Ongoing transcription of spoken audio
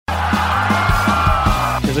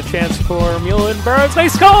a chance for Muhlenberg. They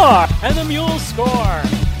score! And the Mules score!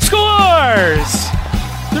 Scores!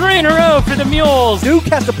 3 in a row for the Mules. Duke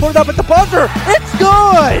has to put it up at the buzzer. It's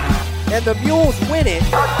good! And the Mules win it.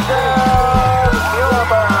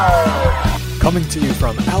 Coming to you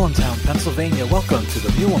from Allentown, Pennsylvania, welcome to the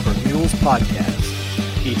Muhlenberg Mules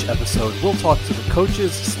podcast. Each episode, we'll talk to the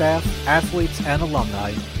coaches, staff, athletes, and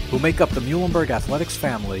alumni who make up the Muhlenberg Athletics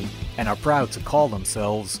family and are proud to call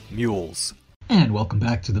themselves Mules. And welcome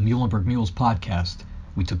back to the Muhlenberg Mules podcast.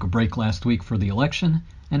 We took a break last week for the election,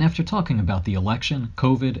 and after talking about the election,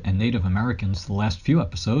 COVID, and Native Americans the last few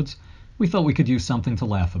episodes, we thought we could use something to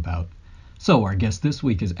laugh about. So our guest this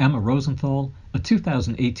week is Emma Rosenthal, a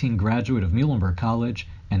 2018 graduate of Muhlenberg College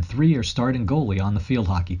and 3-year starting goalie on the field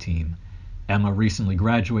hockey team. Emma recently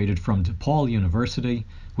graduated from DePaul University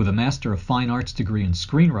with a Master of Fine Arts degree in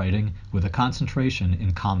screenwriting with a concentration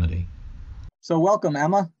in comedy. So welcome,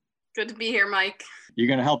 Emma. Good to be here, Mike. You're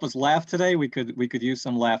going to help us laugh today? We could use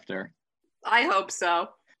some laughter. I hope so.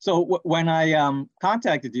 So when I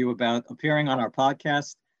contacted you about appearing on our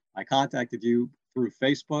podcast, I contacted you through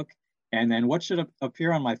Facebook. And then what should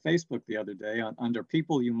appear on my Facebook the other day under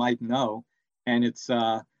people you might know. And it's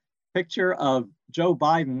a picture of Joe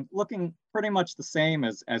Biden looking pretty much the same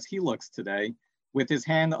as he looks today with his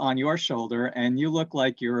hand on your shoulder. And you look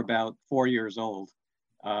like you're about 4 years old.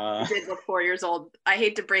 I did look 4 years old. I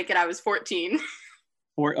hate to break it. I was 14.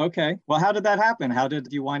 Okay. Well, how did that happen? How did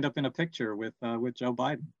you wind up in a picture with Joe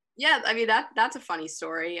Biden? Yeah, I mean, that's a funny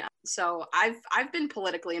story. So I've been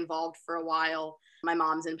politically involved for a while. My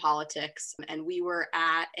mom's in politics, and we were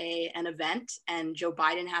at an event, and Joe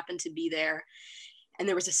Biden happened to be there. And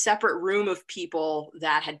there was a separate room of people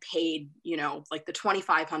that had paid, like the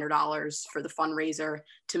 $2,500 for the fundraiser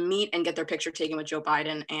to meet and get their picture taken with Joe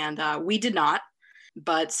Biden. And we did not,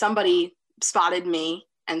 but somebody spotted me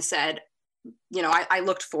and said, I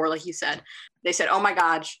looked for, like you said, they said, oh my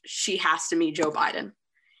God, she has to meet Joe Biden.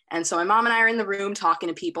 And so my mom and I are in the room talking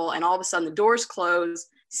to people, and all of a sudden the doors close,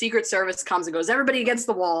 Secret Service comes and goes, everybody against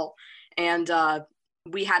the wall. And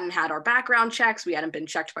we hadn't had our background checks. We hadn't been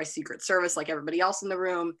checked by Secret Service like everybody else in the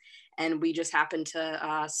room. And we just happened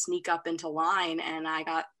to sneak up into line, and I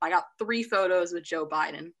got 3 photos with Joe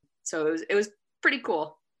Biden. So it was pretty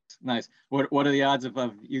cool. Nice. What are the odds of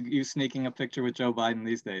you sneaking a picture with Joe Biden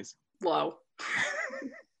these days? Low.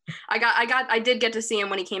 I did get to see him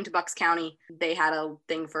when he came to Bucks County. They had a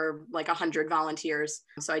thing for like 100 volunteers.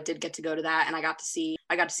 So I did get to go to that, and I got to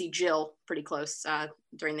see Jill pretty close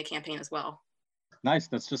during the campaign as well. Nice.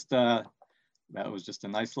 That's just that was just a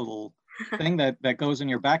nice little thing that goes in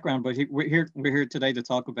your background. But we're here today to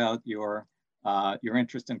talk about your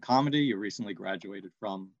interest in comedy. You recently graduated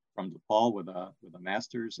from DePaul with a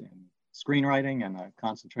master's in screenwriting and a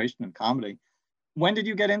concentration in comedy. When did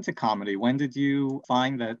you get into comedy? When did you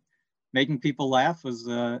find that making people laugh was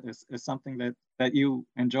is something that you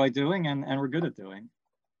enjoy doing and were good at doing?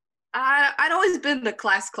 I'd always been the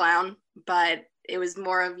class clown, but it was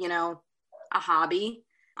more of, a hobby.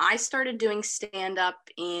 I started doing stand-up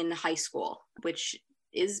in high school, which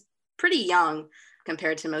is pretty young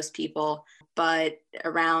compared to most people, but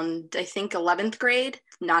around, I think, 11th grade,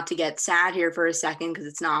 not to get sad here for a second, because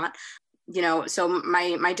it's not. So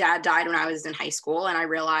my dad died when I was in high school, and I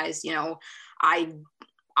realized, I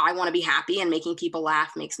want to be happy, and making people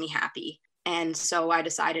laugh makes me happy. And so I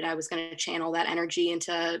decided I was going to channel that energy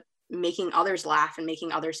into making others laugh and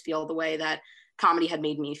making others feel the way that comedy had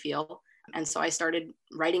made me feel. And so I started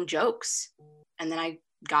writing jokes, and then I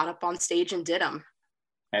got up on stage and did them.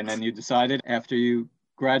 And then you decided after you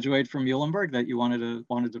graduated from Muhlenberg that you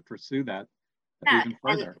wanted to pursue that even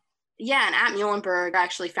further. And at Muhlenberg, I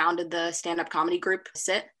actually founded the stand-up comedy group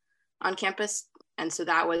SIT on campus. And so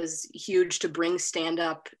that was huge to bring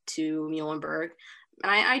stand-up to Muhlenberg.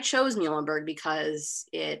 And I chose Muhlenberg because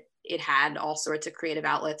it had all sorts of creative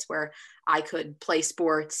outlets where I could play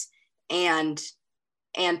sports and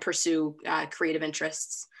pursue creative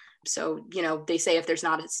interests. So, they say if there's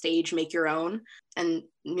not a stage, make your own. And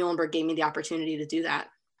Muhlenberg gave me the opportunity to do that.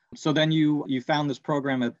 So then you found this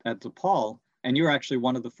program at DePaul. And you were actually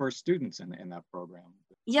one of the first students in that program.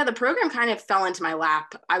 Yeah, the program kind of fell into my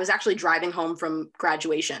lap. I was actually driving home from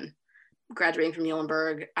graduating from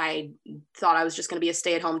Muhlenberg. I thought I was just going to be a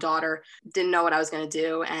stay-at-home daughter, didn't know what I was going to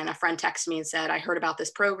do. And a friend texted me and said, I heard about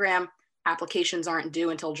this program. Applications aren't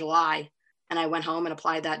due until July. And I went home and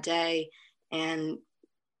applied that day and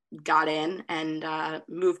got in and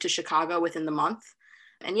moved to Chicago within the month.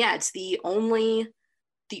 And yeah, it's the only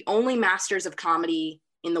Masters of Comedy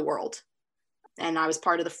in the world. And I was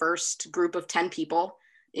part of the first group of 10 people.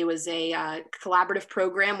 It was a collaborative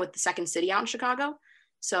program with the Second City out in Chicago.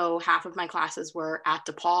 So half of my classes were at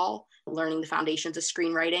DePaul, learning the foundations of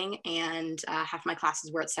screenwriting, and half my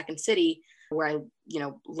classes were at Second City, where I,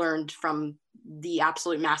 learned from the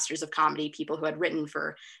absolute masters of comedy, people who had written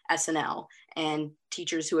for SNL and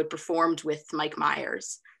teachers who had performed with Mike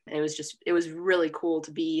Myers. And it was really cool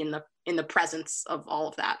to be in the presence of all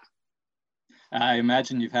of that. I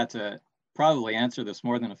imagine you've had to probably answer this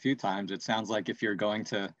more than a few times. It sounds like if you're going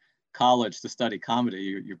to college to study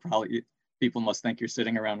comedy, you're probably, people must think you're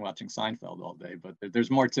sitting around watching Seinfeld all day, but there's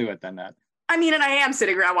more to it than that. I mean, and I am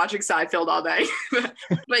sitting around watching Seinfeld all day,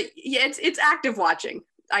 but yeah, it's active watching.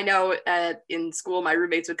 I know in school, my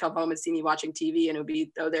roommates would come home and see me watching TV, and it would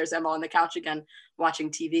be, oh, there's Emma on the couch again watching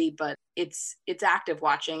TV. But it's active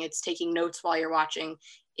watching. It's taking notes while you're watching.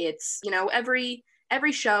 It's,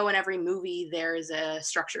 every show and every movie, there's a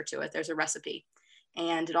structure to it. There's a recipe,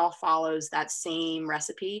 and it all follows that same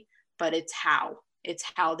recipe, but it's how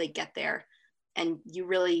they get there. And you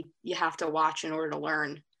have to watch in order to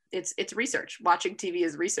learn. It's research. Watching TV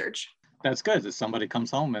is research. That's good. If somebody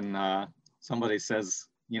comes home and somebody says,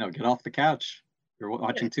 get off the couch, you're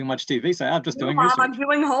watching too much TV, say, I'm just doing research. I'm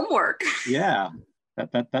doing homework. Yeah,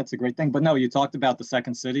 that's a great thing. But no, you talked about the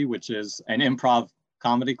Second City, which is an improv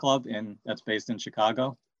comedy club that's based in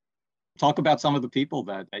Chicago. Talk about some of the people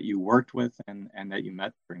that you worked with and that you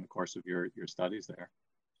met during the course of your studies there.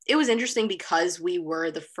 It was interesting because we were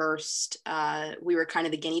the first, we were kind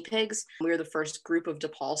of the guinea pigs. We were the first group of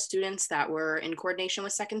DePaul students that were in coordination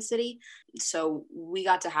with Second City. So we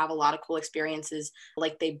got to have a lot of cool experiences.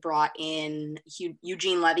 Like they brought in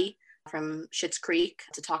Eugene Levy from Schitt's Creek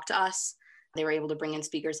to talk to us. They were able to bring in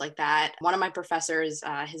speakers like that. One of my professors,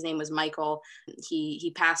 his name was Michael.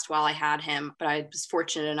 He passed while I had him, but I was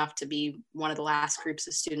fortunate enough to be one of the last groups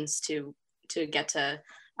of students to get to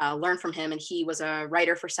learn from him. And he was a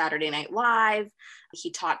writer for Saturday Night Live. He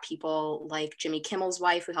taught people like Jimmy Kimmel's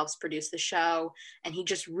wife, who helps produce the show. And he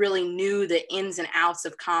just really knew the ins and outs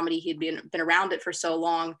of comedy. He'd been around it for so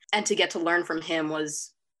long. And to get to learn from him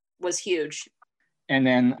was huge. And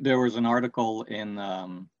then there was an article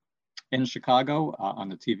in Chicago on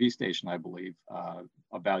the TV station, I believe,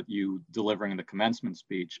 about you delivering the commencement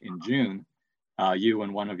speech in June, you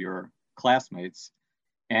and one of your classmates.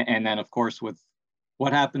 And then, of course, with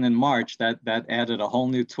what happened in March, that added a whole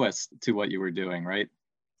new twist to what you were doing, right?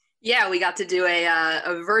 Yeah, we got to do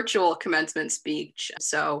a virtual commencement speech.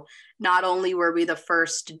 So not only were we the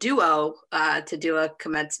first duo to do a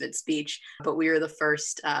commencement speech, but we were the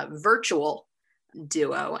first virtual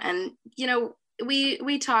duo. And,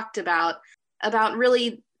 we talked about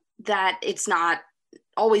really that it's not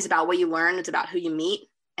always about what you learn, it's about who you meet.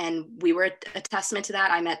 And we were a testament to that.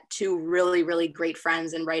 I met two really, really great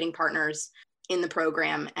friends and writing partners in the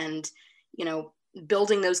program, and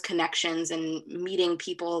building those connections and meeting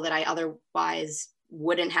people that I otherwise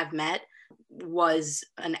wouldn't have met was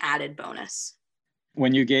an added bonus.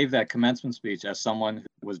 When you gave that commencement speech, as someone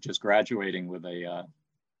who was just graduating with a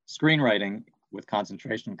screenwriting with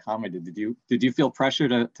concentration in comedy, did you feel pressure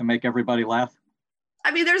to make everybody laugh?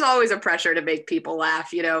 I mean, there's always a pressure to make people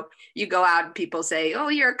laugh. You go out and people say, oh,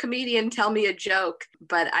 you're a comedian, tell me a joke.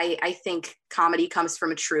 But I think comedy comes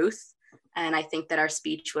from a truth. And I think that our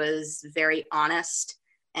speech was very honest,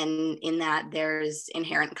 and in that there's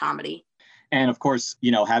inherent comedy. And of course,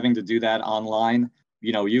 having to do that online,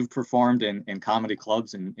 you've performed in comedy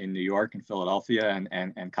clubs in New York and Philadelphia,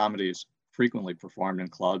 and comedy is frequently performed in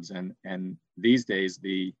clubs. And these days,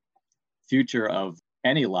 the future of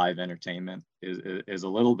any live entertainment is a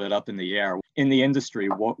little bit up in the air. In the industry,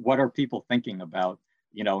 what are people thinking about,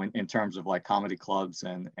 in terms of like comedy clubs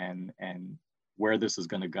and where this is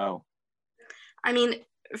going to go? I mean,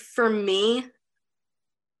 for me,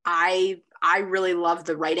 I really love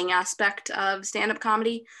the writing aspect of stand-up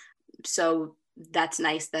comedy. So that's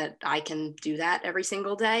nice that I can do that every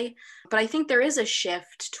single day. But I think there is a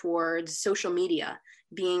shift towards social media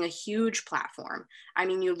being a huge platform. I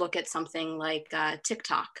mean, you look at something like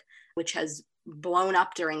TikTok, which has blown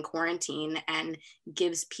up during quarantine and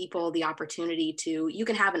gives people the opportunity you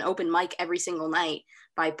can have an open mic every single night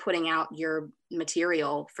by putting out your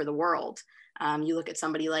material for the world. You look at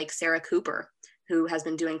somebody like Sarah Cooper, who has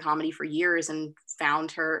been doing comedy for years and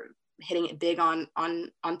found her hitting it big on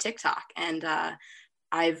TikTok. And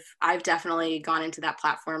I've definitely gone into that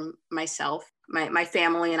platform myself. My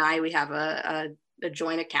family and I, we have a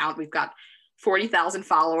joint account. We've got 40,000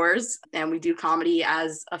 followers, and we do comedy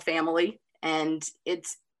as a family. And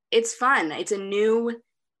it's fun. It's a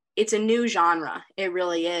new genre. It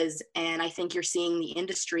really is. And I think you're seeing the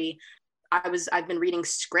industry. I've been reading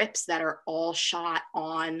scripts that are all shot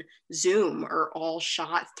on Zoom or all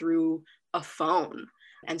shot through a phone.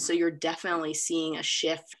 And so you're definitely seeing a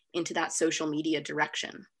shift into that social media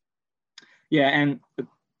direction. Yeah, and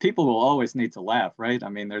people will always need to laugh, right? I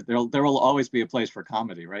mean, there will always be a place for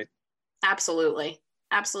comedy, right? Absolutely.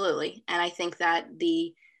 Absolutely. And I think that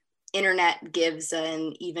the internet gives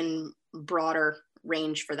an even broader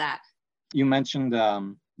range for that. You mentioned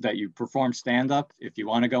that you perform stand-up. If you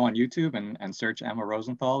want to go on YouTube and search Emma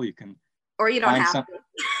Rosenthal, you can. Or you don't have to.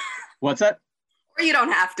 What's that? Or you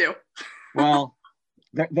don't have to. Well,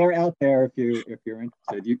 they're out there if you're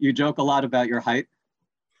interested. You joke a lot about your height.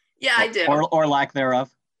 Yeah, I do. Or lack thereof.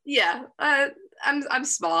 Yeah, I'm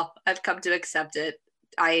small. I've come to accept it.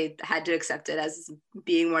 I had to accept it as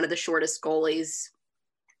being one of the shortest goalies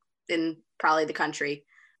in probably the country,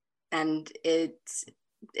 and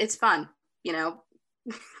it's fun. You know,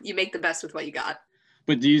 you make the best with what you got.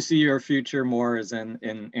 But do you see your future more as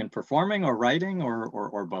in performing or writing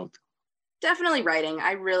or both? Definitely writing.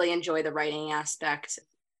 I really enjoy the writing aspect.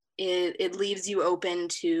 It leaves you open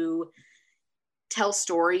to tell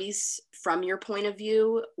stories from your point of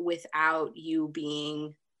view without you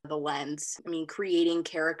being the lens. I mean, creating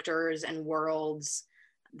characters and worlds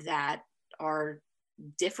that are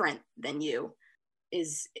different than you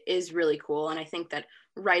is really cool. And I think that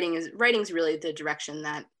writing's really the direction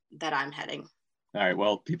that I'm heading. All right.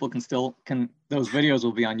 Well, people can those videos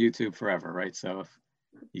will be on YouTube forever, right? So if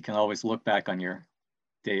you can always look back on your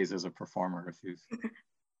days as a performer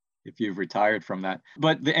if you've retired from that.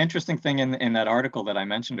 But the interesting thing in that article that I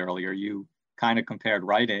mentioned earlier, you kind of compared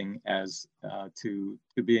writing as to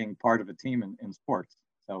being part of a team in sports.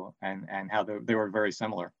 So and how they were very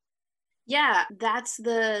similar. Yeah, that's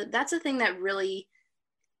the thing that really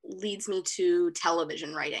leads me to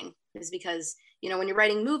television writing, is because, you know, when you're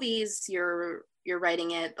writing movies, you're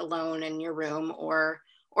writing it alone in your room or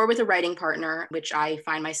with a writing partner, which I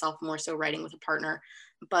find myself more so writing with a partner.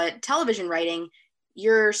 But television writing,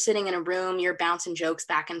 you're sitting in a room, you're bouncing jokes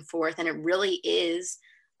back and forth, and it really is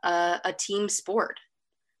a team sport.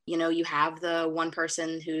 You know, you have the one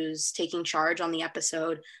person who's taking charge on the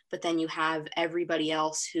episode, but then you have everybody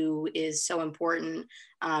else who is so important.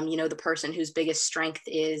 You know, the person whose biggest strength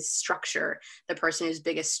is structure, the person whose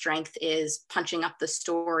biggest strength is punching up the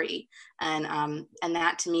story. And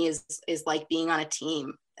that to me is like being on a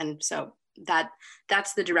team. And so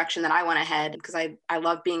that's the direction that I want to head, because I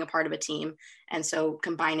love being a part of a team. And so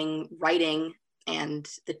combining writing and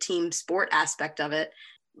the team sport aspect of it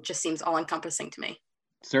just seems all encompassing to me.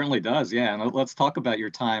 Certainly does, yeah. And let's talk about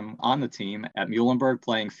your time on the team at Muhlenberg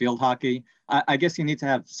playing field hockey. I guess you need to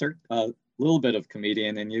have a little bit of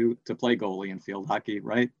comedian in you to play goalie in field hockey,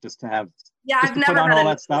 right? Just to have I've never put on all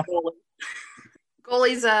that stuff.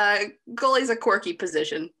 Goalie's a quirky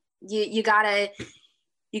position. You gotta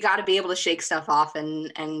be able to shake stuff off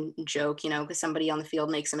and joke, you know, because somebody on the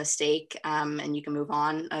field makes a mistake, and you can move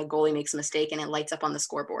on. A goalie makes a mistake and it lights up on the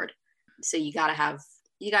scoreboard. So you gotta have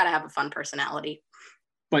a fun personality.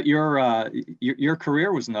 But your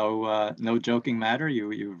career was no joking matter.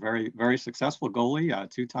 You were very, very successful goalie,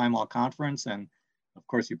 2-time All-Conference, and of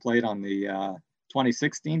course you played on the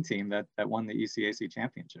 2016 team that won the ECAC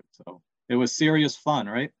championship. So it was serious fun,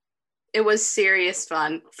 right? It was serious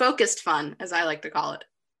fun, focused fun, as I like to call it.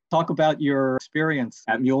 Talk about your experience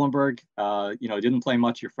at Muhlenberg. You know, didn't play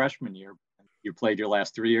much your freshman year. You played your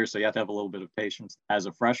last 3 years, so you have to have a little bit of patience as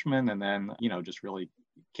a freshman, and then, you know, just really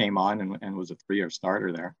came on and was a 3-year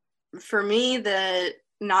starter there. For me, the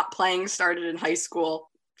not playing started in high school.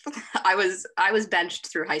 I was benched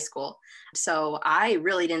through high school, so I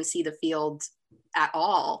really didn't see the field at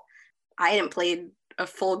all. I hadn't played a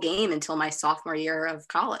full game until my sophomore year of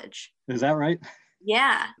college. Is that right?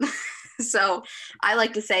 Yeah. So I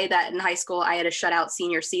like to say that in high school, I had a shutout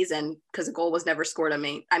senior season because a goal was never scored on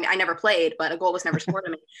me. I mean, I never played, but a goal was never scored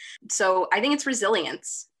on me. So I think it's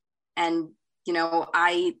resilience. And, you know,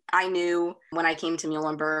 I knew when I came to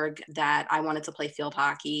Muhlenberg that I wanted to play field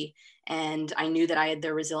hockey. And I knew that I had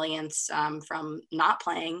the resilience from not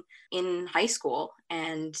playing in high school.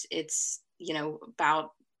 And it's, you know,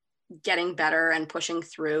 about getting better and pushing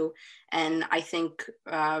through. And I think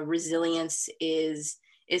resilience is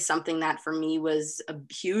something that for me was a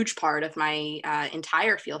huge part of my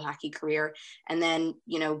entire field hockey career. And then,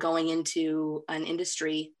 you know, going into an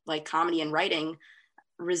industry like comedy and writing,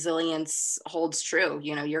 resilience holds true.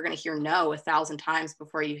 You know, you're going to hear no 1,000 times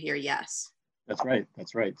before you hear yes. That's right.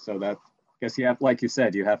 So that, I guess you have, like you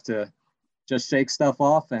said, you have to just shake stuff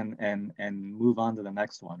off and move on to the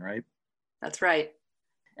next one, right? That's right.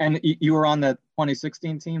 And you were on that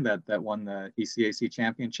 2016 team that won the ECAC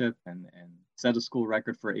championship and set a school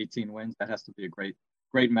record for 18 wins. That has to be a great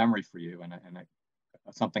memory for you and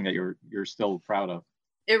something that you're still proud of.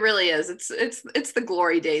 It really is. It's the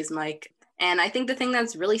glory days, Mike. And I think the thing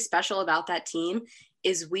that's really special about that team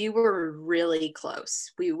is we were really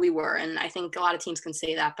close. We were, and I think a lot of teams can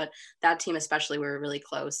say that, but that team especially, we were really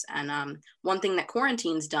close. And one thing that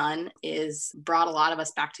quarantine's done is brought a lot of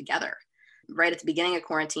us back together. Right at the beginning of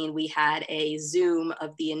quarantine, we had a Zoom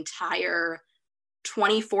of the entire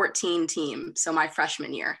 2014 team, so my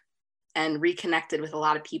freshman year, and reconnected with a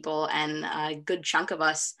lot of people, and a good chunk of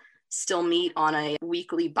us still meet on a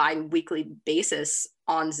weekly, bi-weekly basis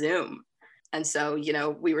on Zoom. And so,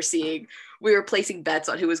 we were placing bets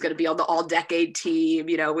on who was going to be on the all-decade team.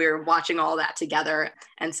 We were watching all that together.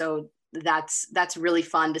 And so that's really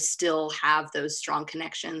fun to still have those strong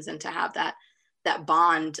connections and to have that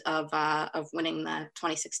bond of winning the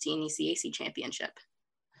 2016 ECAC championship.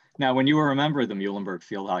 Now, when you were a member of the Muhlenberg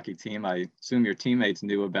field hockey team, I assume your teammates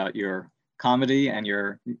knew about your comedy and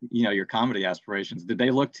your comedy aspirations. Did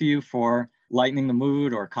they look to you for lightening the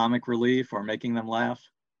mood or comic relief or making them laugh?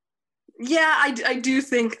 Yeah, I do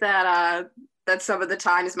think that some of the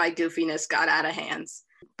times my goofiness got out of hands,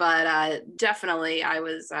 but definitely I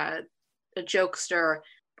was a jokester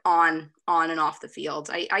on and off the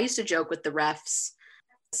field. I used to joke with the refs,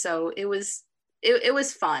 so it was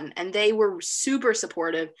fun, and they were super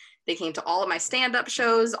supportive. They came to all of my stand-up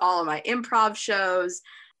shows, all of my improv shows.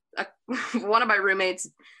 One of my roommates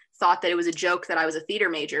thought that it was a joke that I was a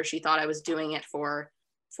theater major. She thought I was doing it for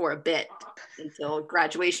a bit until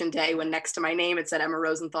graduation day, when next to my name it said Emma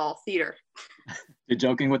Rosenthal Theater. Did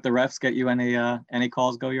joking with the refs get you any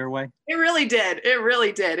calls go your way? It really did. It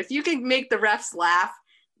really did. If you can make the refs laugh,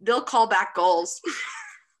 they'll call back goals.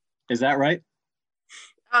 Is that right?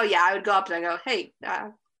 Oh yeah, I would go up and I go, hey,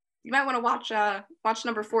 you might want to watch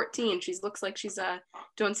number 14. She looks like she's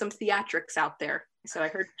doing some theatrics out there. So I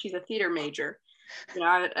heard she's a theater major.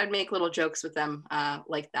 I'd make little jokes with them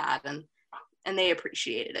like that, and they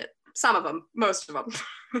appreciated it. Some of them, most of them.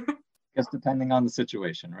 Guess depending on the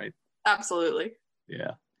situation, right? Absolutely.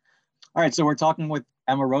 Yeah. All right, so we're talking with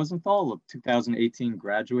Emma Rosenthal, a 2018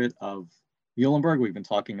 graduate of Muhlenberg. We've been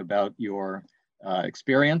talking about your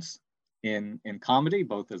experience in comedy,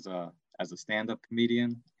 both as a stand-up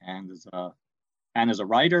comedian and as a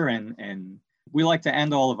writer, and we like to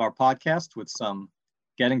end all of our podcasts with some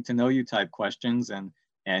getting to know you type questions, and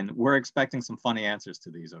we're expecting some funny answers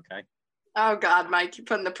to these, okay? Oh God, Mike, you're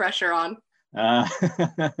putting the pressure on. All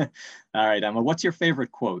right, Emma, what's your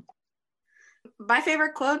favorite quote? My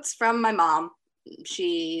favorite quote's from my mom.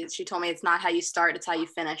 She told me it's not how you start, it's how you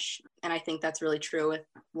finish. And I think that's really true with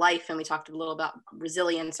life. And we talked a little about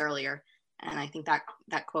resilience earlier. And I think that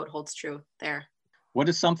quote holds true there. What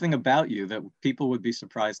is something about you that people would be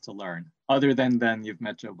surprised to learn, other than you've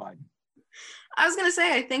met Joe Biden? I was going to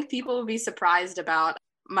say, I think people would be surprised about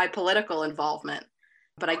my political involvement.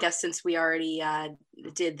 But I guess since we already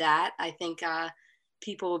did that, I think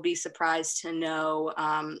people would be surprised to know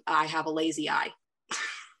I have a lazy eye.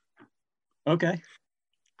 Okay.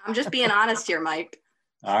 I'm just being honest here, Mike.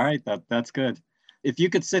 All right, that's good. If you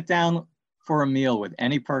could sit down for a meal with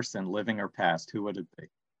any person, living or past, who would it be?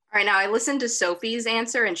 All right, now I listened to Sophie's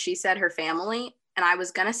answer, and she said her family, and I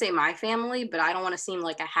was going to say my family, but I don't want to seem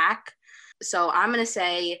like a hack. So I'm going to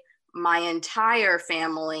say my entire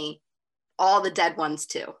family, all the dead ones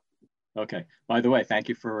too. Okay. By the way, thank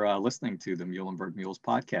you for listening to the Muhlenberg Mules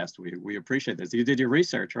podcast. We appreciate this. You did your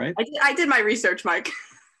research, right? I did my research, Mike.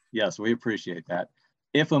 Yes, we appreciate that.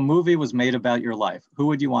 If a movie was made about your life, who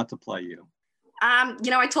would you want to play you?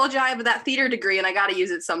 I told you I have that theater degree and I got to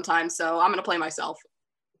use it sometimes, so I'm going to play myself.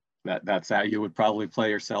 That's how you would probably play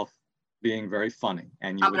yourself, being very funny.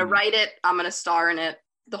 And I'm going to write it. I'm going to star in it,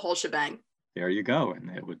 the whole shebang. There you go.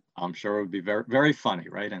 And I'm sure it would be very, very funny,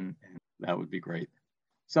 right? And that would be great.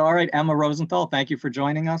 So, all right, Emma Rosenthal, thank you for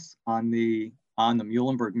joining us on the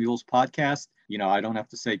Muhlenberg Mules podcast. I don't have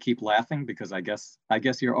to say keep laughing, because I guess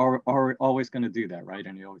you're always going to do that, right?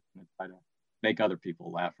 And you're always going to try to make other people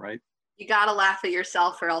laugh, right? You got to laugh at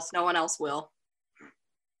yourself, or else no one else will.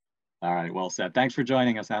 All right, well said. Thanks for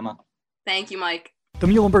joining us, Emma. Thank you, Mike. The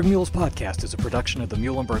Muhlenberg Mules podcast is a production of the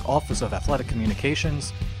Muhlenberg Office of Athletic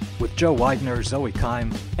Communications with Joe Widener, Zoe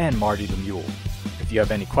Keim, and Marty the Mule. If you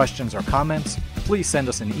have any questions or comments, please send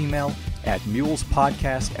us an email at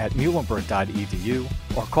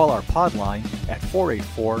mulespodcast@muhlenberg.edu or call our pod line at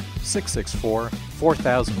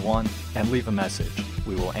 484-664-4001 and leave a message.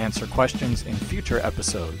 We will answer questions in future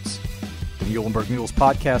episodes. The Muhlenberg Mules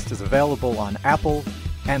podcast is available on Apple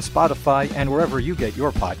and Spotify and wherever you get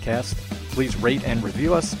your podcast. Please rate and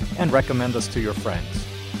review us and recommend us to your friends.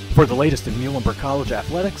 For the latest in Muhlenberg College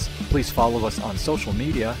athletics, please follow us on social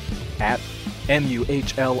media at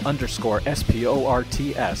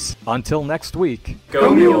MUHL_SPORTS. Until next week,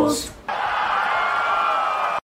 Go Mules!